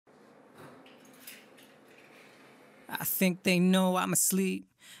I think they know I'm asleep.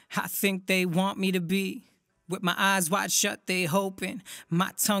 I think they want me to be. With my eyes wide shut, they hoping.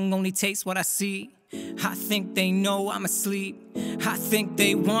 My tongue only tastes what I see. I think they know I'm asleep. I think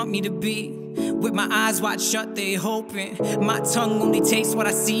they want me to be. With my eyes wide shut, they hoping. My tongue only tastes what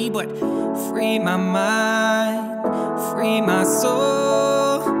I see. But free my mind, free my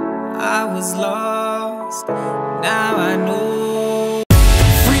soul. I was lost, now I know.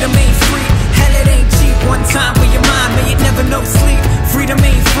 Freedom ain't free, hell it ain't cheap. One time for your mind, may it never know sleep. Freedom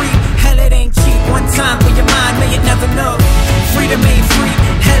ain't free, hell it ain't cheap. One time for your mind, may it never know. Freedom ain't free,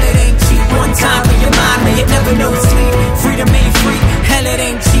 hell it ain't cheap. One time for your mind, may it never know sleep. Freedom ain't free, hell it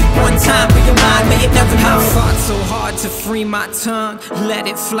ain't cheap. One time for your mind, may it never know. I fought so hard to free my tongue, let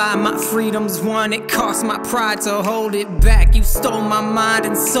it fly, my freedom's won. It cost my pride to hold it back. You stole my mind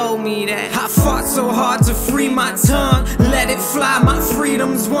and sold me that. I fought so hard to free my tongue, let it fly, my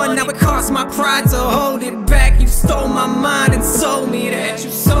freedom's won. Now it cost my pride to hold it back. You stole my mind and sold me that.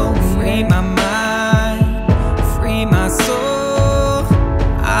 You sold me. Free my mind, free my soul.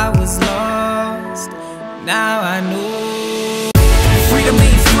 I was lost, now I know. Freedom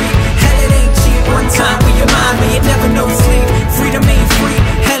ain't free, hell it ain't cheap. One time for your mind, may it never know sleep. Freedom ain't free,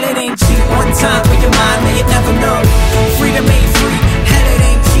 hell it ain't cheap. One time for your mind, may it never know. Freedom ain't free, hell it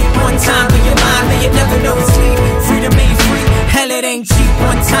ain't cheap. One time for your mind, may it never know sleep. Freedom ain't free, hell it ain't cheap.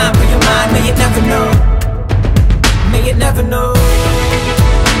 One time for your mind, may it never know. May it never know.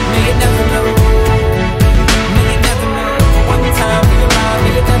 May it never know. May it never know. One time for your mind,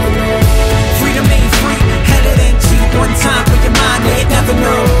 may it never know. Freedom ain't free, hell it ain't cheap. One time for your mind, may it never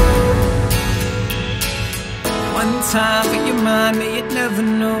know. One time for your mind, may it never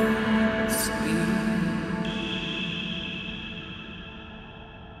know.